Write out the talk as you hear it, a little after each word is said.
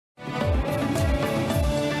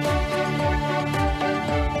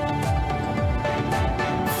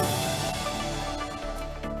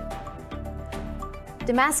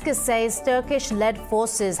Damascus says Turkish-led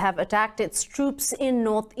forces have attacked its troops in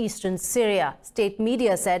northeastern Syria. State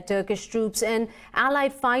media said Turkish troops and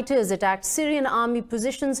allied fighters attacked Syrian army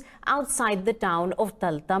positions outside the town of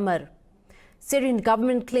Tal Tamr. Syrian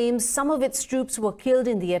government claims some of its troops were killed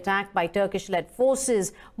in the attack by Turkish-led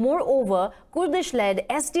forces. Moreover, Kurdish-led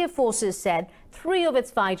SDF forces said 3 of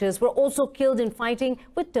its fighters were also killed in fighting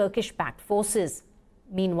with Turkish-backed forces.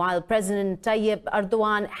 Meanwhile, President Tayyip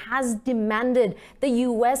Erdogan has demanded the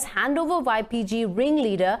U.S. hand over YPG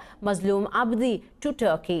ringleader Mazlum Abdi to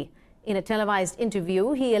Turkey. In a televised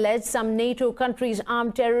interview, he alleged some NATO countries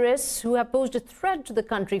armed terrorists who have posed a threat to the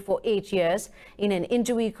country for 8 years. In an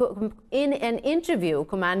interview,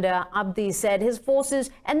 Commander Abdi said his forces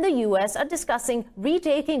and the U.S. are discussing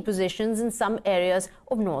retaking positions in some areas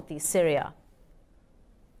of northeast Syria.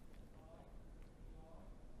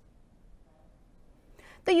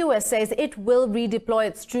 The U.S. says it will redeploy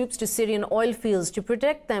its troops to Syrian oil fields to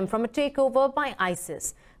protect them from a takeover by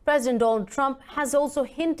ISIS. President Donald Trump has also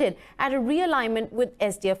hinted at a realignment with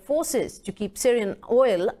SDF forces to keep Syrian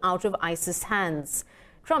oil out of ISIS' hands.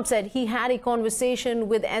 Trump said he had a conversation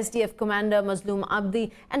with SDF commander Mazlum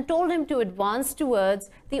Abdi and told him to advance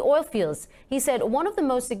towards the oil fields. He said one of the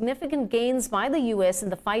most significant gains by the U.S.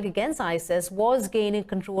 in the fight against ISIS was gaining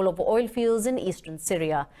control of oil fields in eastern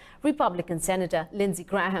Syria. Republican Senator Lindsey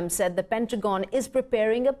Graham said the Pentagon is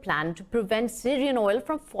preparing a plan to prevent Syrian oil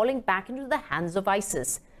from falling back into the hands of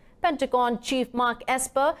ISIS. Pentagon Chief Mark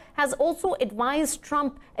Esper has also advised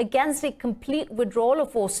Trump against a complete withdrawal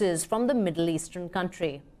of forces from the Middle Eastern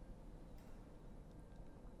country.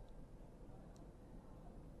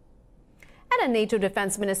 At a NATO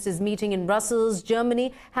defense ministers' meeting in Brussels,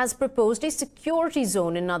 Germany has proposed a security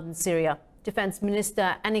zone in northern Syria. Defense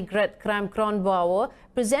Minister Annegret Kramp-Karrenbauer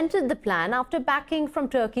presented the plan after backing from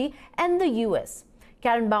Turkey and the U.S.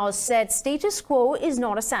 Karrenbauer said status quo is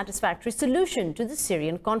not a satisfactory solution to the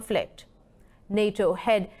Syrian conflict. NATO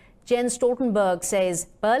head Jens Stoltenberg says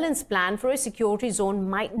Berlin's plan for a security zone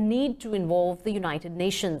might need to involve the United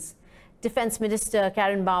Nations. Defense Minister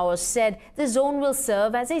Karrenbauer said the zone will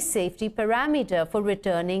serve as a safety parameter for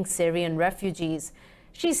returning Syrian refugees.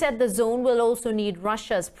 She said the zone will also need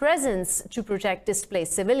Russia's presence to protect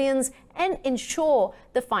displaced civilians and ensure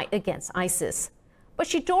the fight against ISIS. But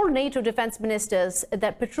she told NATO defense ministers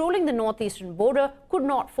that patrolling the northeastern border could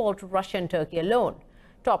not fall to Russia and Turkey alone.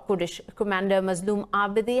 Top Kurdish commander Mazlum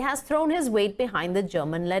Abdi has thrown his weight behind the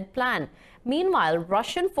German-led plan. Meanwhile,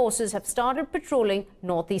 Russian forces have started patrolling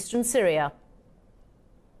northeastern Syria.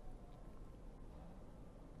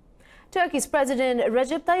 Turkey's President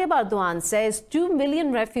Recep Tayyip Erdogan says 2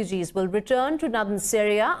 million refugees will return to northern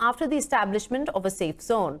Syria after the establishment of a safe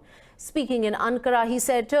zone. Speaking in Ankara, he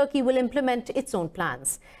said Turkey will implement its own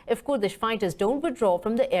plans if Kurdish fighters don't withdraw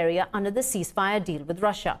from the area under the ceasefire deal with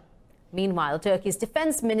Russia. Meanwhile, Turkey's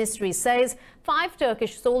defense ministry says 5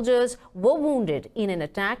 Turkish soldiers were wounded in an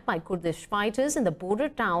attack by Kurdish fighters in the border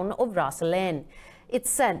town of Ras Al Ain. It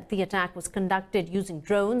said the attack was conducted using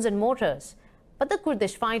drones and mortars. But the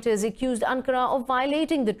Kurdish fighters accused Ankara of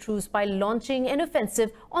violating the truce by launching an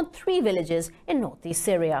offensive on 3 villages in northeast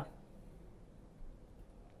Syria.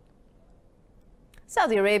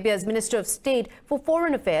 Saudi Arabia's Minister of State for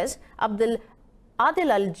Foreign Affairs, Adil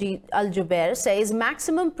Al-Jubeir, says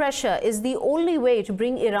maximum pressure is the only way to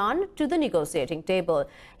bring Iran to the negotiating table.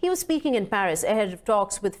 He was speaking in Paris ahead of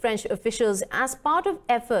talks with French officials as part of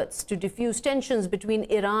efforts to diffuse tensions between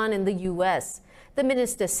Iran and the U.S. The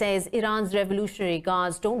minister says Iran's Revolutionary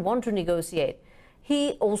Guards don't want to negotiate.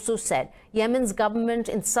 He also said Yemen's government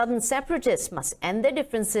and southern separatists must end their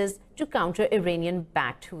differences to counter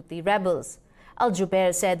Iranian-backed Houthi rebels.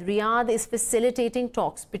 Al-Jubeir said Riyadh is facilitating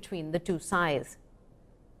talks between the two sides.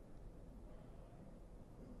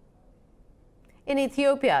 In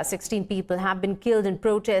Ethiopia, 16 people have been killed in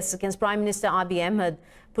protests against Prime Minister Abiy Ahmed.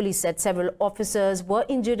 Police said several officers were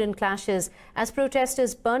injured in clashes as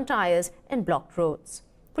protesters burnt tires and blocked roads.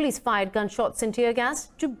 Police fired gunshots and tear gas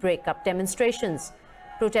to break up demonstrations.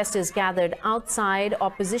 Protesters gathered outside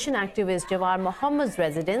opposition activist Jawar Mohammad's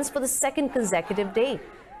residence for the second consecutive day.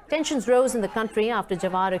 Tensions rose in the country after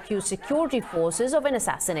Jawar accused security forces of an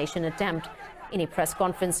assassination attempt. In a press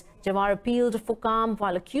conference, Jawar appealed for calm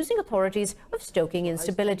while accusing authorities of stoking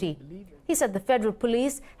instability. He said the federal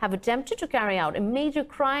police have attempted to carry out a major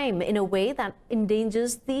crime in a way that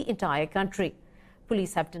endangers the entire country.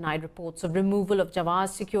 Police have denied reports of removal of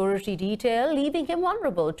Jawar's security detail, leaving him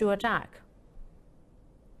vulnerable to attack.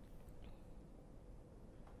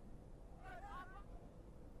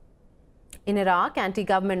 In Iraq,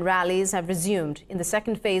 anti-government rallies have resumed in the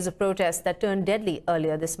second phase of protests that turned deadly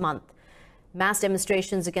earlier this month. Mass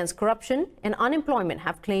demonstrations against corruption and unemployment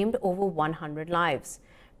have claimed over 100 lives.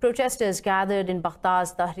 Protesters gathered in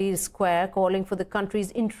Baghdad's Tahrir Square calling for the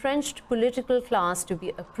country's entrenched political class to be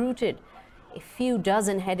uprooted. A few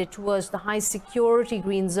dozen headed towards the high-security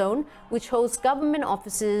Green Zone, which hosts government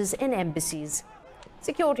offices and embassies.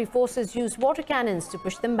 Security forces used water cannons to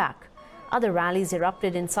push them back. Other rallies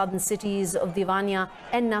erupted in southern cities of Diwania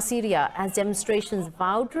and Nasiriyah as demonstrations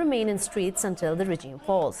vowed to remain in streets until the regime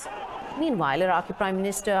falls. Meanwhile, Iraqi Prime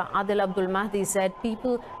Minister Adel Abdul Mahdi said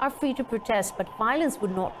people are free to protest, but violence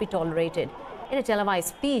would not be tolerated. In a televised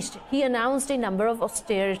speech, he announced a number of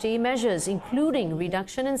austerity measures, including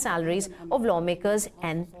reduction in salaries of lawmakers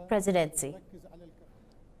and presidency.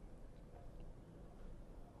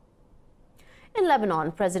 In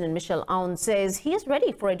Lebanon, President Michel Aoun says he is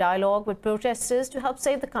ready for a dialogue with protesters to help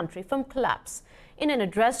save the country from collapse. In an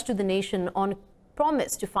address to the nation on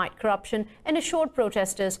promise to fight corruption and assured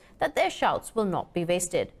protesters that their shouts will not be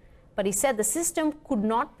wasted. But he said the system could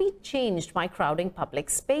not be changed by crowding public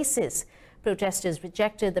spaces. Protesters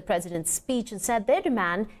rejected the president's speech and said their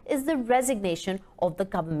demand is the resignation of the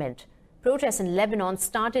government. Protests in Lebanon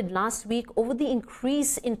started last week over the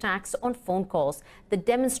increase in tax on phone calls. The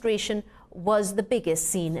demonstration was the biggest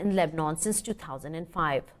seen in Lebanon since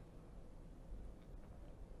 2005.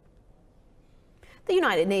 The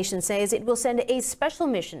United Nations says it will send a special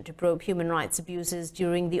mission to probe human rights abuses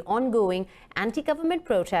during the ongoing anti-government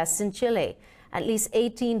protests in Chile. At least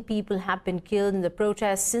 18 people have been killed in the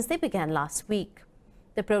protests since they began last week.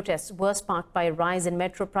 The protests were sparked by a rise in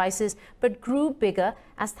metro prices, but grew bigger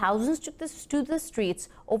as thousands took to the streets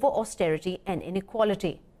over austerity and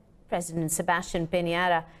inequality. President Sebastián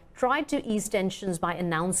Piñera tried to ease tensions by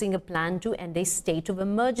announcing a plan to end a state of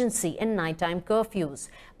emergency and nighttime curfews,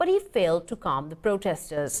 but he failed to calm the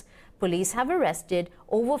protesters. Police have arrested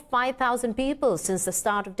over 5,000 people since the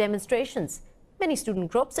start of demonstrations. Many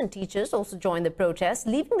student groups and teachers also joined the protests,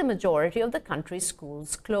 leaving the majority of the country's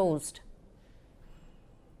schools closed.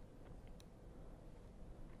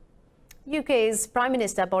 UK's Prime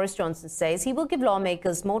Minister Boris Johnson says he will give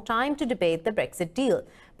lawmakers more time to debate the Brexit deal,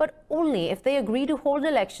 but only if they agree to hold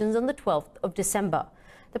elections on the 12th of December.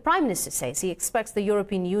 The Prime Minister says he expects the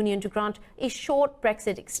European Union to grant a short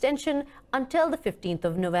Brexit extension until the 15th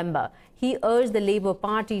of November. He urged the Labour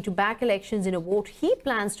Party to back elections in a vote he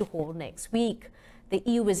plans to hold next week. The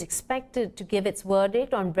EU is expected to give its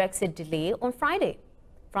verdict on Brexit delay on Friday.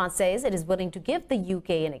 France says it is willing to give the UK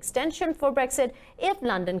an extension for Brexit if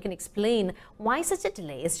London can explain why such a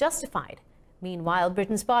delay is justified. Meanwhile,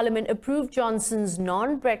 Britain's Parliament approved Johnson's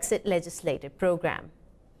non-Brexit legislative programme.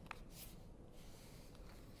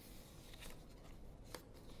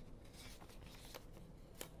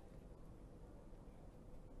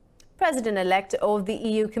 President-elect of the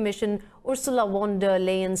EU Commission, Ursula von der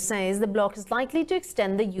Leyen, says the bloc is likely to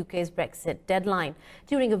extend the UK's Brexit deadline.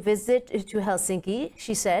 During a visit to Helsinki,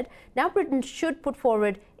 she said, now Britain should put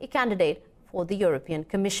forward a candidate for the European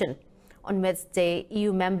Commission. On Wednesday,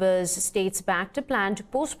 EU member states backed a plan to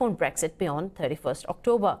postpone Brexit beyond 31st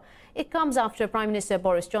October. It comes after Prime Minister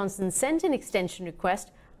Boris Johnson sent an extension request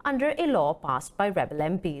under a law passed by rebel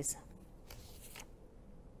MPs.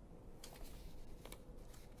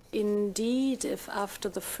 Indeed, if after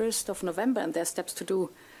the 1st of November, and there are steps to do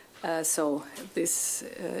so, this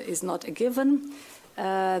is not a given,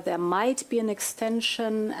 there might be an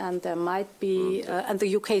extension and there might be, and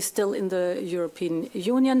the UK is still in the European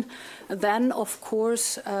Union, then of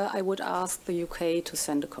course I would ask the UK to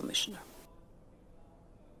send a commissioner.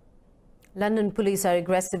 London police are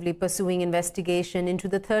aggressively pursuing investigation into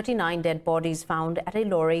the 39 dead bodies found at a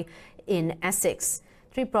lorry in Essex.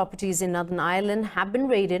 3 properties in Northern Ireland have been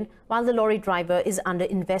raided, while the lorry driver is under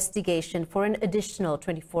investigation for an additional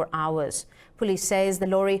 24 hours. Police says the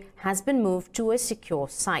lorry has been moved to a secure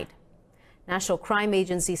site. National Crime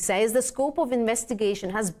Agency says the scope of investigation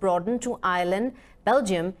has broadened to Ireland,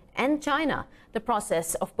 Belgium and China. The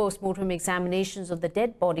process of post-mortem examinations of the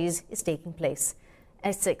dead bodies is taking place.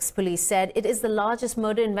 Essex police said it is the largest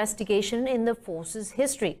murder investigation in the force's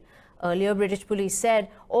history. Earlier, British police said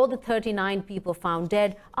all the 39 people found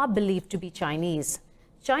dead are believed to be Chinese.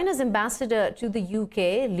 China's ambassador to the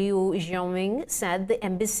UK, Liu Xiaoming, said the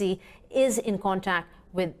embassy is in contact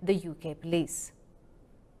with the UK police.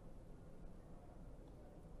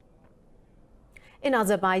 In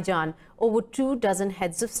Azerbaijan, over 24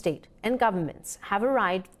 heads of state and governments have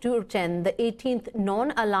arrived to attend the 18th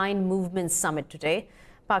Non-Aligned Movements Summit today.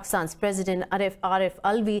 Pakistan's President Arif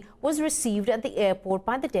Alvi was received at the airport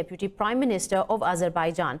by the Deputy Prime Minister of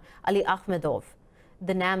Azerbaijan, Ali Akhmedov.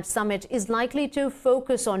 The NAM summit is likely to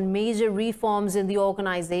focus on major reforms in the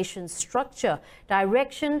organization's structure,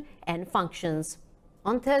 direction and functions.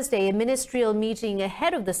 On Thursday, a ministerial meeting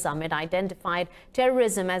ahead of the summit identified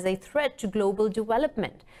terrorism as a threat to global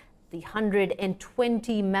development. The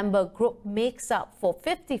 120-member group makes up for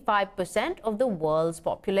 55% of the world's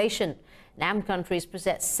population. NAM countries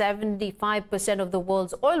possess 75% of the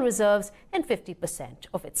world's oil reserves and 50%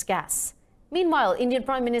 of its gas. Meanwhile, Indian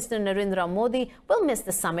Prime Minister Narendra Modi will miss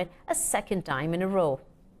the summit a second time in a row.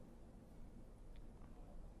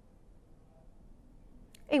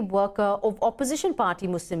 A worker of opposition party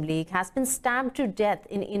Muslim League has been stabbed to death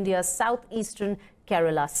in India's southeastern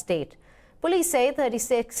Kerala state. Police say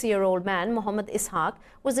 36-year-old man Mohammad Ishaq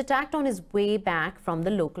was attacked on his way back from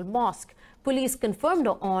the local mosque. Police confirmed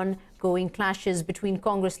ongoing clashes between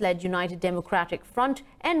Congress-led United Democratic Front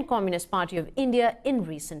and Communist Party of India in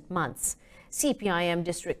recent months. CPIM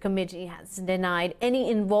District Committee has denied any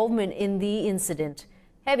involvement in the incident.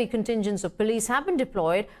 Heavy contingents of police have been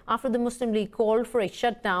deployed after the Muslim League called for a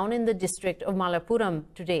shutdown in the district of Malappuram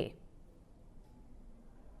today.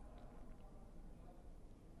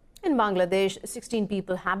 In Bangladesh, 16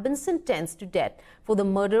 people have been sentenced to death for the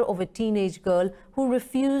murder of a teenage girl who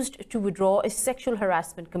refused to withdraw a sexual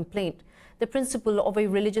harassment complaint. The principal of a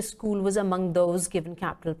religious school was among those given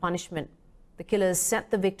capital punishment. The killers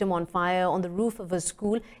set the victim on fire on the roof of a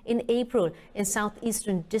school in April in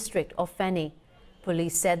southeastern district of Feni.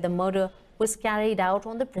 Police said the murder was carried out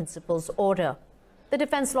on the principal's order. The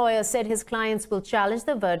defense lawyer said his clients will challenge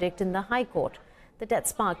the verdict in the High Court. The death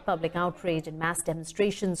sparked public outrage and mass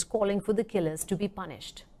demonstrations calling for the killers to be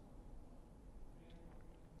punished.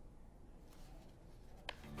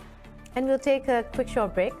 And we'll take a quick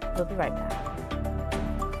short break. We'll be right back.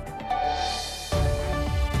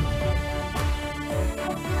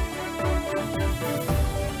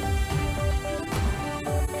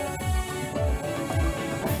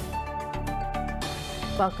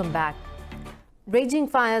 Welcome back. Raging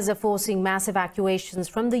fires are forcing mass evacuations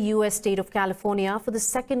from the U.S. state of California for the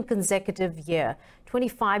second consecutive year.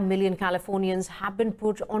 25 million Californians have been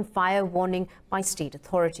put on fire warning by state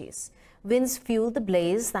authorities. Winds fueled the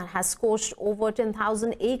blaze that has scorched over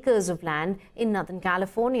 10,000 acres of land in Northern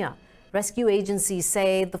California. Rescue agencies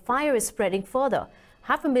say the fire is spreading further.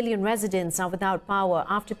 500,000 residents are without power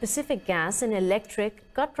after Pacific Gas and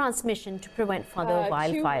Electric cut transmission to prevent further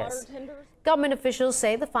wildfires. Government officials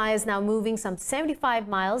say the fire is now moving some 75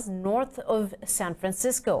 miles north of San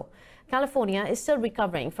Francisco. California is still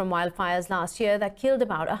recovering from wildfires last year that killed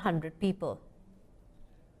about 100 people.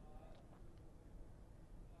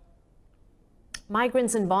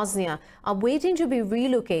 Migrants in Bosnia are waiting to be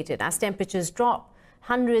relocated as temperatures drop.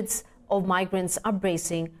 Hundreds of migrants are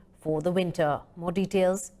bracing for the winter. More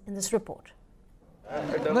details in this report.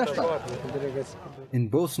 In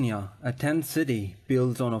Bosnia, a tent city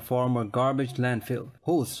built on a former garbage landfill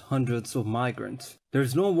hosts hundreds of migrants. There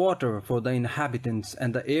is no water for the inhabitants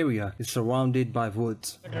and the area is surrounded by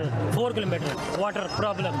woods. 4 kilometers, water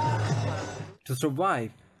problem. To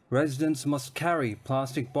survive, residents must carry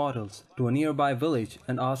plastic bottles to a nearby village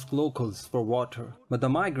and ask locals for water. But the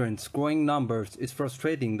migrants' growing numbers is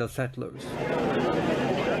frustrating the settlers.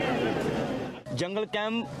 Jungle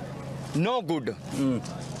camp no good.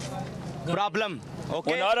 Problem.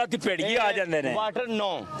 Okay. Water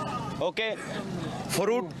no. Okay.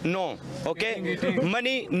 Fruit no. Okay.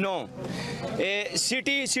 Money no.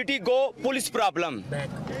 City go police problem.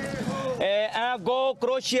 Go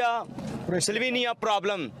Croatia, Slovenia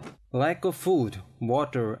problem. Lack of food,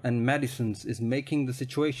 water and medicines is making the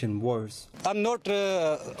situation worse. I'm not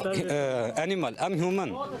animal, I'm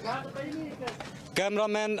human.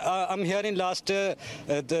 Cameraman, I'm here in last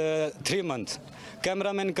 3 months.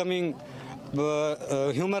 Cameraman coming,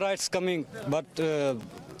 human rights coming, but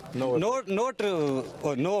no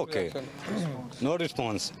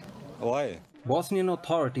response. Why? Bosnian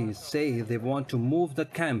authorities say they want to move the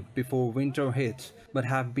camp before winter hits, but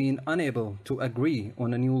have been unable to agree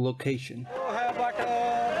on a new location.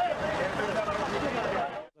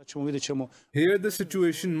 Here the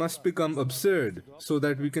situation must become absurd so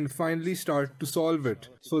that we can finally start to solve it,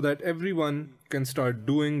 so that everyone can start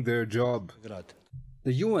doing their job.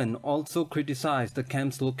 The UN also criticized the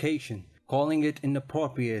camp's location, calling it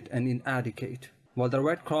inappropriate and inadequate, while the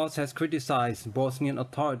Red Cross has criticized Bosnian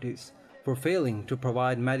authorities for failing to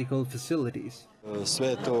provide medical facilities.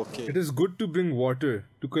 It is good to bring water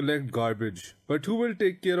to collect garbage, but who will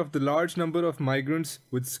take care of the large number of migrants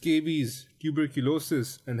with scabies,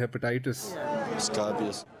 tuberculosis and hepatitis?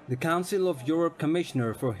 The Council of Europe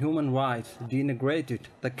Commissioner for Human Rights denigrated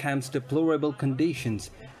the camp's deplorable conditions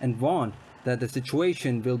and warned that the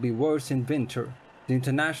situation will be worse in winter. The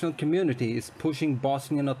international community is pushing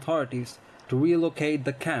Bosnian authorities to relocate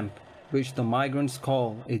the camp, which the migrants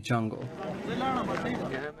call a jungle.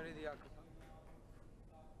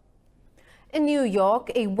 In New York,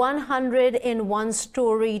 a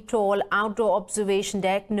 101-story tall outdoor observation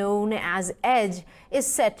deck known as Edge is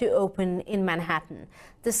set to open in Manhattan.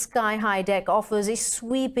 The sky-high deck offers a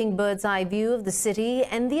sweeping bird's-eye view of the city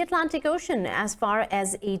and the Atlantic Ocean as far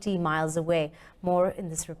as 80 miles away. More in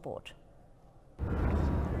this report.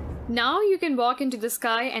 Now you can walk into the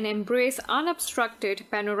sky and embrace unobstructed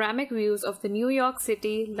panoramic views of the New York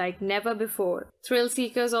City like never before. Thrill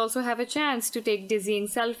seekers also have a chance to take dizzying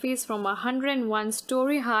selfies from a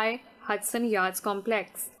 101-story-high Hudson Yards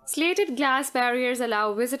complex. Slated glass barriers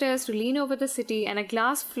allow visitors to lean over the city, and a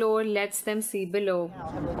glass floor lets them see below.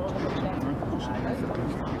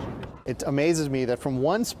 It amazes me that from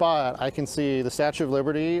one spot I can see the Statue of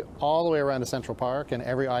Liberty all the way around to Central Park and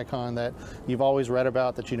every icon that you've always read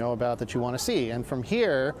about, that you know about, that you want to see. And from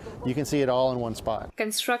here, you can see it all in one spot.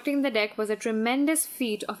 Constructing the deck was a tremendous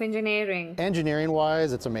feat of engineering.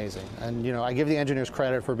 Engineering-wise, it's amazing. And, you know, I give the engineers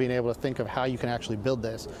credit for being able to think of how you can actually build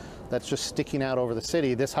this that's just sticking out over the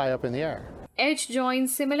city this high up in the air. Edge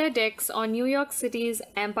joins similar decks on New York City's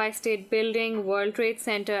Empire State Building, World Trade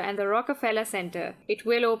Center, and the Rockefeller Center. It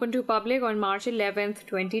will open to public on March 11,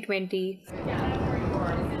 2020.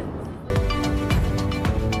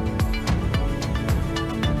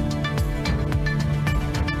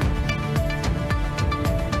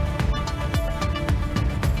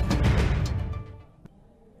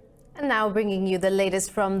 Now bringing you the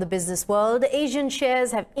latest from the business world. Asian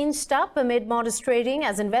shares have inched up amid modest trading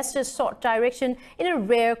as investors sought direction in a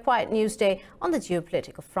rare quiet news day on the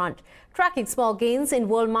geopolitical front. Tracking small gains in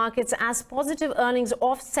world markets as positive earnings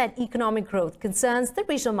offset economic growth concerns, the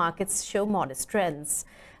regional markets show modest trends.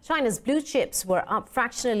 China's blue chips were up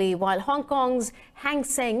fractionally, while Hong Kong's Hang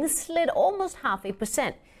Seng slid almost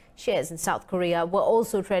 0.5%. Shares in South Korea were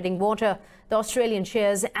also treading water. The Australian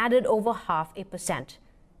shares added over 0.5%.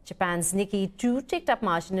 Japan's Nikkei too ticked up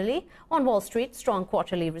marginally. On Wall Street, strong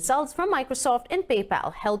quarterly results from Microsoft and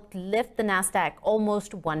PayPal helped lift the Nasdaq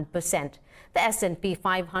almost 1%. The S&P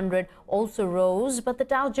 500 also rose, but the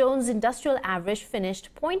Dow Jones Industrial Average finished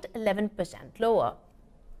 0.11% lower.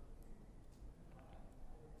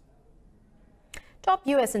 Top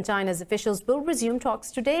U.S. and China's officials will resume talks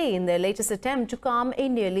today in their latest attempt to calm a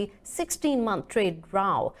nearly 16-month trade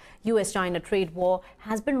row. U.S.-China trade war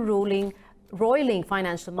has been roiling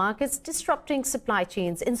financial markets, disrupting supply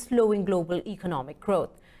chains and slowing global economic growth.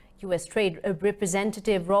 U.S. Trade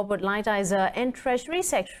Representative Robert Lighthizer and Treasury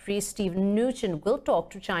Secretary Steven Mnuchin will talk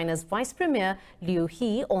to China's Vice Premier Liu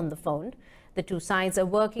He on the phone. The two sides are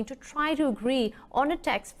working to try to agree on a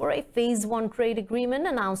text for a Phase 1 trade agreement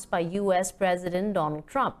announced by U.S. President Donald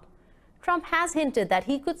Trump. Trump has hinted that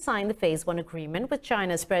he could sign the Phase 1 agreement with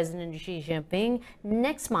China's President Xi Jinping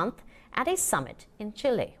next month at a summit in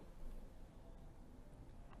Chile.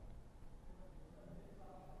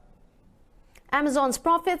 Amazon's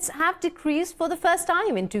profits have decreased for the first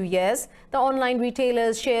time in 2 years. The online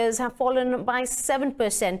retailer's shares have fallen by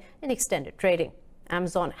 7% in extended trading.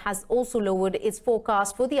 Amazon has also lowered its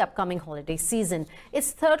forecast for the upcoming holiday season.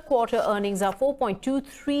 Its third quarter earnings are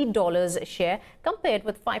 $4.23 a share, compared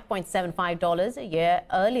with $5.75 a year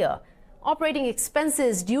earlier. Operating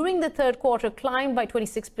expenses during the third quarter climbed by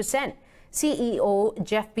 26%. CEO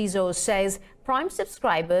Jeff Bezos says Prime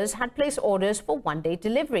subscribers had placed orders for one-day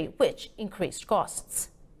delivery, which increased costs.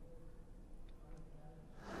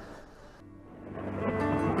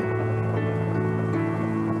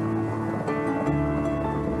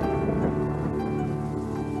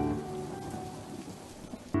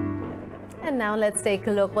 And now let's take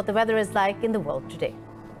a look what the weather is like in the world today.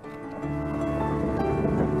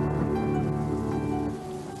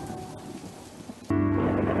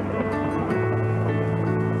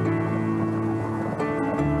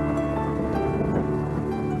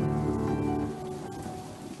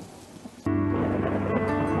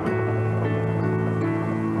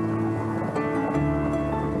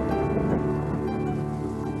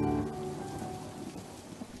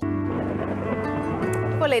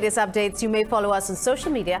 For latest updates, you may follow us on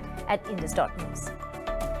social media at Indus.News.